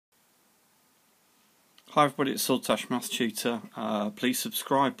Hi everybody, it's Saltash Maths Tutor. Please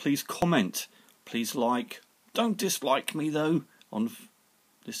subscribe, please comment, please like. Don't dislike me though on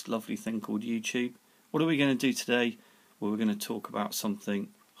this lovely thing called YouTube. What are we going to do today? Well, we're going to talk about something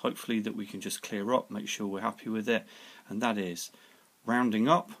hopefully that we can just clear up, make sure we're happy with it, and that is rounding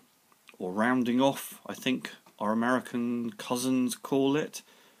up or rounding off, I think our American cousins call it.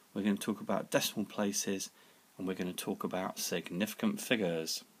 We're going to talk about decimal places and we're going to talk about significant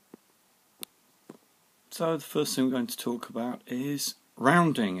figures. So the first thing we're going to talk about is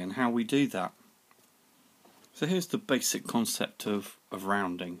rounding and how we do that. So here's the basic concept of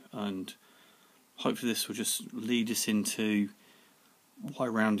rounding, and hopefully this will just lead us into why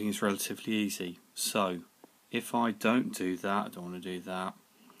rounding is relatively easy. So if I don't do that, I don't want to do that.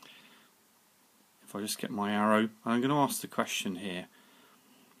 If I just get my arrow, I'm going to ask the question here.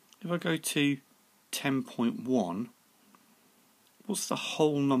 If I go to 10.1, what's the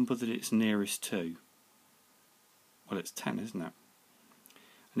whole number that it's nearest to? Well, it's 10, isn't it?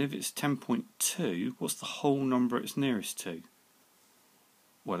 And if it's 10.2, what's the whole number it's nearest to?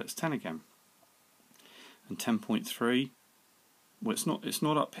 Well, it's 10 again. And 10.3, well, it's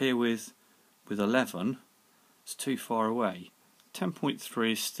not up here with 11. It's too far away.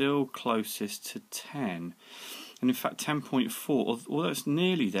 10.3 is still closest to 10. And in fact, 10.4, although it's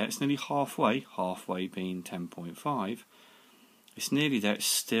nearly there, it's nearly halfway being 10.5. It's nearly there, it's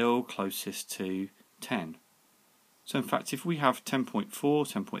still closest to 10. So in fact, if we have 10.4,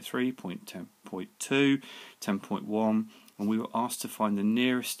 10.3, 10.2, 10.1, and we were asked to find the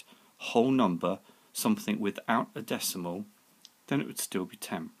nearest whole number, something without a decimal, then it would still be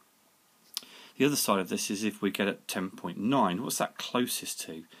 10. The other side of this is if we get at 10.9, what's that closest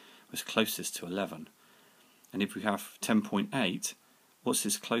to? It's closest to 11. And if we have 10.8, what's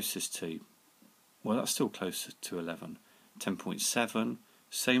this closest to? Well, that's still closer to 11. 10.7,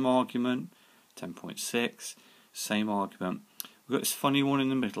 same argument. 10.6, same argument. We've got this funny one in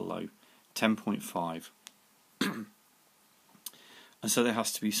the middle though, 10.5. And so there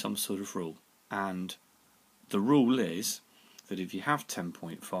has to be some sort of rule. And the rule is that if you have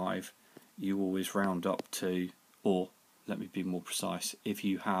 10.5, you always round up to, or let me be more precise, if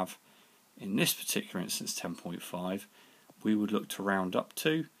you have, in this particular instance, 10.5, we would look to round up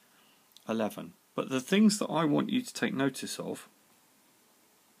to 11. But the things that I want you to take notice of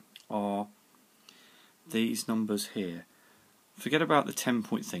are these numbers here. Forget about the 10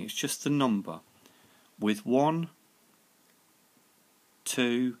 point thing, it's just the number. With 1,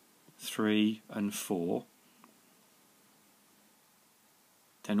 2, 3 and 4,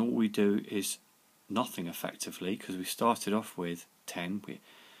 then all we do is nothing effectively, because we started off with 10.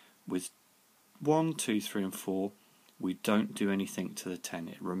 With 1, 2, 3 and 4, we don't do anything to the 10,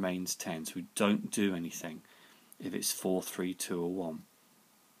 it remains 10, so we don't do anything if it's 4, 3, 2 or 1.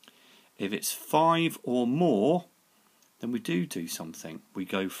 If it's 5 or more, then we do something. We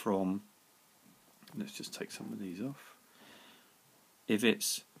go from, let's just take some of these off. If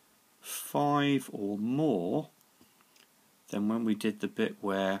it's 5 or more, then when we did the bit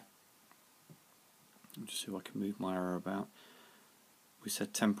where, let me just see if I can move my arrow about, we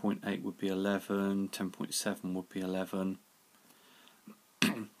said 10.8 would be 11, 10.7 would be 11.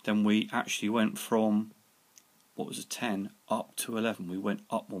 Then we actually went from, what was a 10 up to 11. We went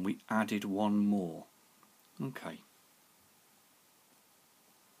up when we added one more. Okay.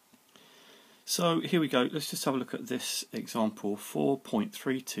 So here we go. Let's just have a look at this example,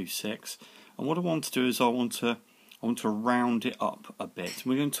 4.326. And what I want to do is I want to round it up a bit. And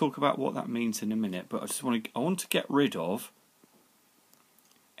we're going to talk about what that means in a minute. But I want to get rid of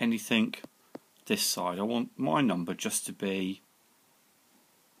anything this side. I want my number just to be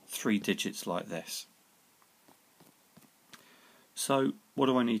 3 digits like this. So what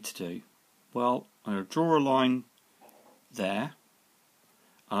do I need to do? Well, I'm going to draw a line there,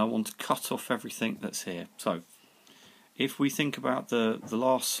 and I want to cut off everything that's here. So if we think about the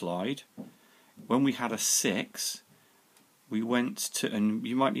last slide, when we had a 6, we went to, and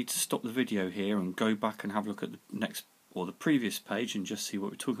you might need to stop the video here and go back and have a look at the next or the previous page and just see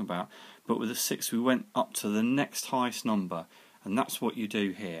what we're talking about. But with a 6 we went up to the next highest number, and that's what you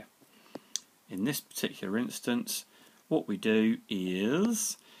do here. In this particular instance, what we do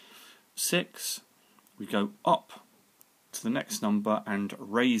is 6, we go up to the next number and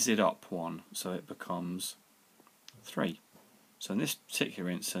raise it up 1, so it becomes 3. So in this particular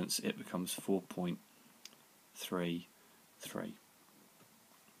instance it becomes 4.33.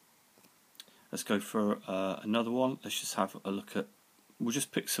 Let's go for another one. Let's just have a look at, we'll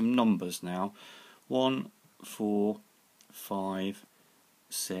just pick some numbers now. 1, 4, 5,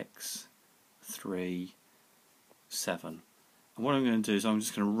 6, 3, 7. And what I'm going to do is I'm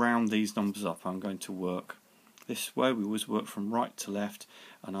just going to round these numbers up. I'm going to work this way. We always work from right to left,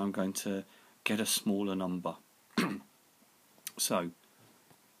 and I'm going to get a smaller number. So,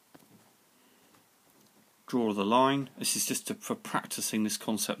 draw the line. This is just for practicing this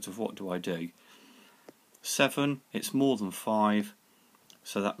concept of what do I do. 7, it's more than 5,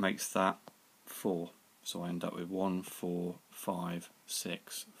 so that makes that 4. So I end up with 1, 4, 5,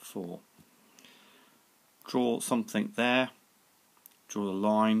 6, 4. Draw something there, draw the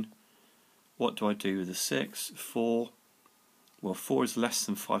line. What do I do with the 6? 4. Well, 4 is less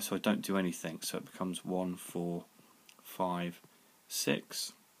than 5, so I don't do anything, so it becomes 1, 4, 5,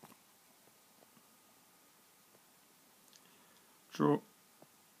 6. Draw.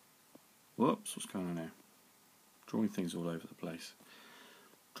 Whoops, what's going on here? Drawing things all over the place.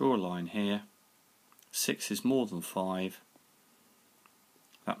 Draw a line here. 6 is more than 5.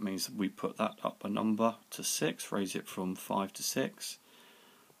 That means that we put that up a number to 6, raise it from 5 to 6.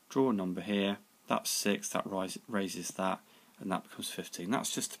 Draw a number here. That's 6, that raises that, and that becomes 15.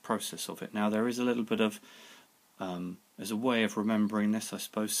 That's just the process of it. Now there is a little bit of, there's a way of remembering this, I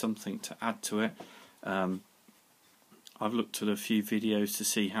suppose, something to add to it. I've looked at a few videos to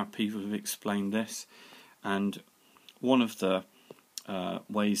see how people have explained this, and one of the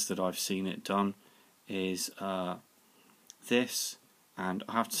ways that I've seen it done is this, and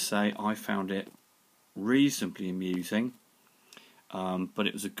I have to say I found it reasonably amusing, but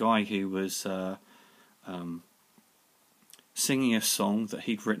it was a guy who was singing a song that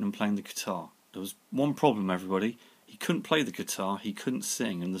he'd written and playing the guitar. There was one problem, everybody: he couldn't play the guitar, he couldn't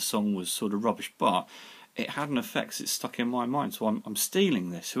sing, and the song was sort of rubbish, but it had an effect, so it's stuck in my mind. So I'm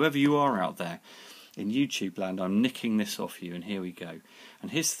stealing this. Whoever you are out there in YouTube land, I'm nicking this off you, and here we go.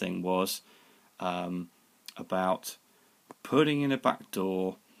 And his thing was about putting in a back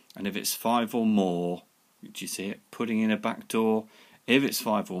door, and if it's 5 or more, do you see it? Putting in a back door, if it's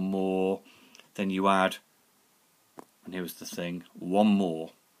 5 or more, then you add, and here was the thing, 1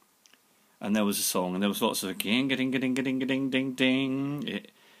 more. And there was a song, and there was lots of ding ding ding ding ding ding ding.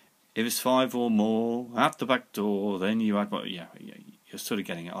 If it's 5 or more at the back door, then you add, well, yeah, you're sort of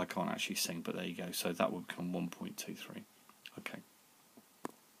getting it. I can't actually sing, but there you go. So that would become 1.23.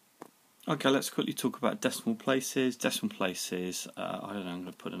 Okay, let's quickly talk about decimal places. Decimal places, I don't know, I'm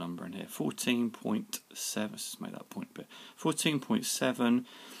going to put a number in here. 14.7, let's make that point a bit.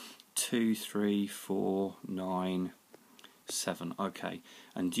 14.72349 Okay,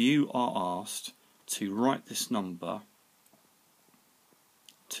 and you are asked to write this number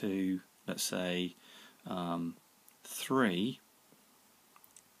to, let's say, 3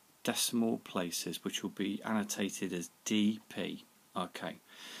 decimal places, which will be annotated as DP. Okay,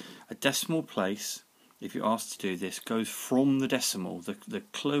 a decimal place, if you're asked to do this, goes from the decimal. The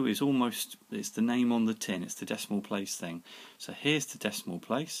clue is almost, it's the name on the tin, it's the decimal place thing. So here's the decimal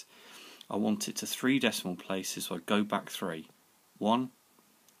place. I want it to 3 decimal places, so I go back 3. 1,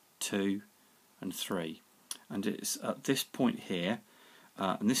 2, and 3. And it's at this point here,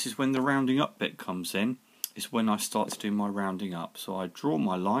 and this is when the rounding up bit comes in, is when I start to do my rounding up. So I draw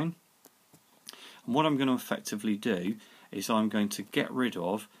my line, and what I'm going to effectively do is I'm going to get rid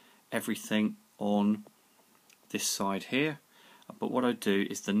of everything on this side here, but what I do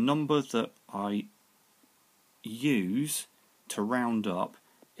is the number that I use to round up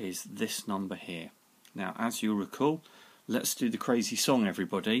is this number here. Now, as you'll recall, let's do the crazy song,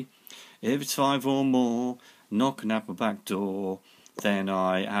 everybody. If it's 5 or more, knocking at my back door, then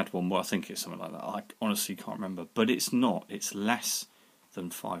I add 1 more. I think it's something like that. I honestly can't remember, but it's not. It's less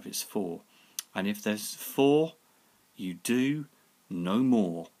than 5. It's 4. And if there's 4, you do no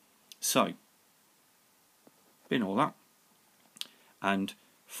more. So, bin all that. And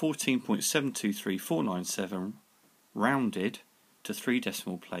 14.723497 rounded to 3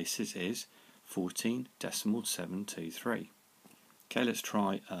 decimal places is 14.723. Okay, let's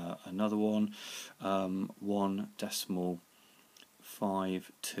try another one.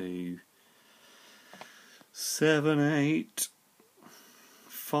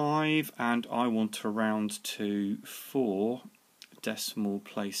 1.5278.5, and I want to round to 4 decimal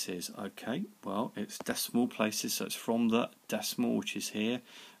places. Okay, well, it's decimal places, so it's from the decimal, which is here.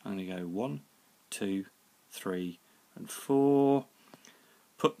 I'm going to go 1, 2, 3, and 4.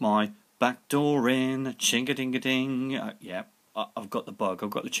 Put my back door in, ching-a-ding-a-ding. Yeah, I've got the bug. I've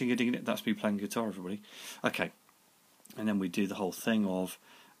got the ching-a-ding-a-ding. That's me playing guitar, everybody. Okay, and then we do the whole thing of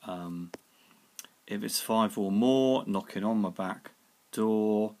if it's 5 or more, knocking on my back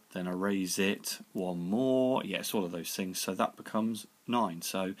door, then I raise it 1 more. Yeah, it's all of those things. So that becomes 9.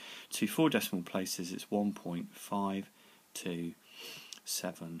 So to 4 decimal places, it's 1.5, 2,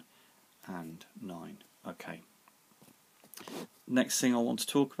 7, and 9. Okay. Next thing I want to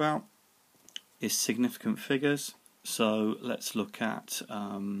talk about is significant figures. So let's look at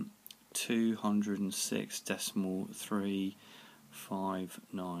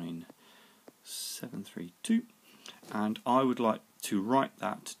 206.359.732, and I would like to write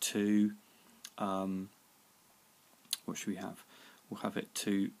that to what should we have? We'll have it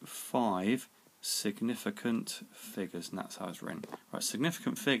to 5 significant figures, and that's how it's written. Right,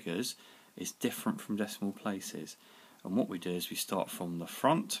 significant figures is different from decimal places, and what we do is we start from the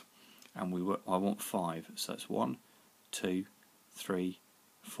front, and I want 5, so it's 1, 2, 3,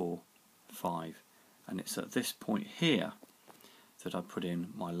 4, 5, and it's at this point here that I put in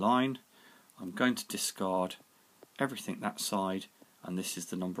my line. I'm going to discard everything that side, and this is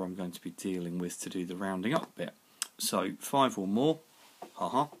the number I'm going to be dealing with to do the rounding up bit. So 5 or more,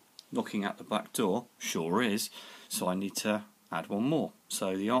 knocking at the back door, sure is, so I need to add one more.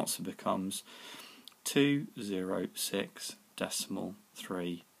 So the answer becomes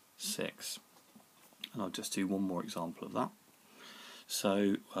 206.36, and I'll just do one more example of that.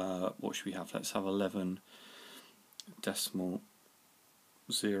 So what should we have? Let's have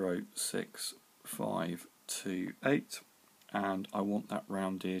 11.06528, and I want that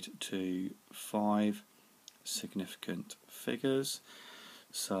rounded to 5 significant figures.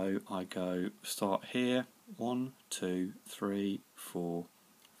 So I go start here, 1, 2, 3, 4,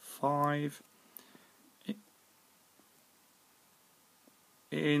 5.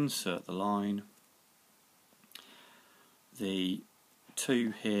 Insert the line. The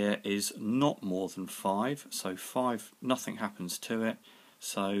 2 here is not more than 5, so 5, nothing happens to it.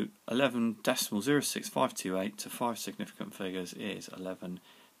 So 11.06528 to 5 significant figures is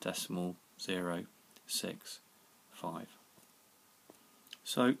 11.065.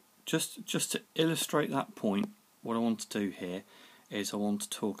 So just to illustrate that point, what I want to do here is I want to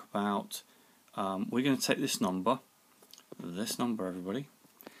talk about, we're going to take this number everybody,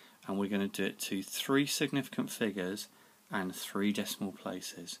 and we're going to do it to 3 significant figures and 3 decimal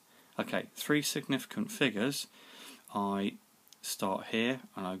places. Okay, 3 significant figures, I start here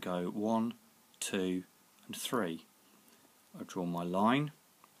and I go 1, 2 and 3. I draw my line.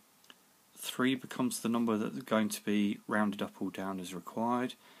 3 becomes the number that's going to be rounded up or down as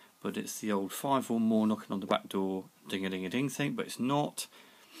required, but it's the old 5 or more knocking on the back door ding-a-ding-a-ding thing, but it's not.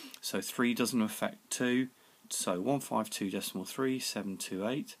 So 3 doesn't affect 2, so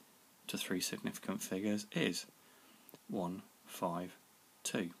 152.3728 to 3 significant figures is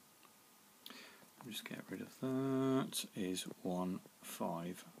 152. I'll just get rid of that, is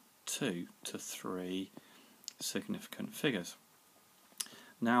 152 to 3 significant figures.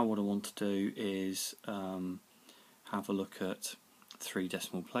 Now what I want to do is have a look at 3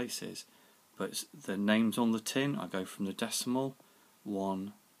 decimal places, but the names on the tin, I go from the decimal,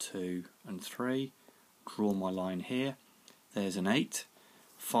 1, 2 and 3, draw my line here, there's an 8,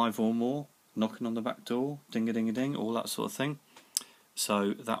 5 or more, knocking on the back door, ding-a-ding-a-ding, all that sort of thing.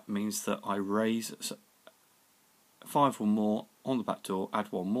 So that means that I raise 5 or more on the back door,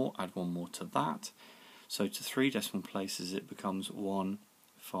 add one more to that. So to 3 decimal places it becomes 1,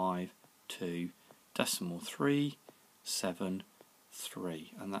 5, 2, decimal 3, 7,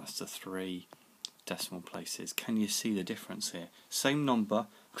 3, and that's the 3 decimal places. Can you see the difference here? Same number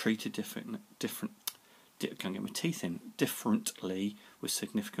treated differently with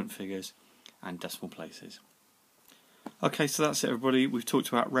significant figures and decimal places. Okay, so that's it everybody. We've talked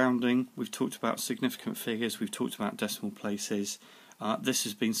about rounding, we've talked about significant figures, we've talked about decimal places. This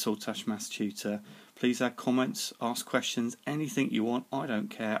has been Saltash Maths Tutor. Please add comments, ask questions, anything you want. I don't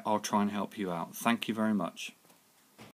care. I'll try and help you out. Thank you very much.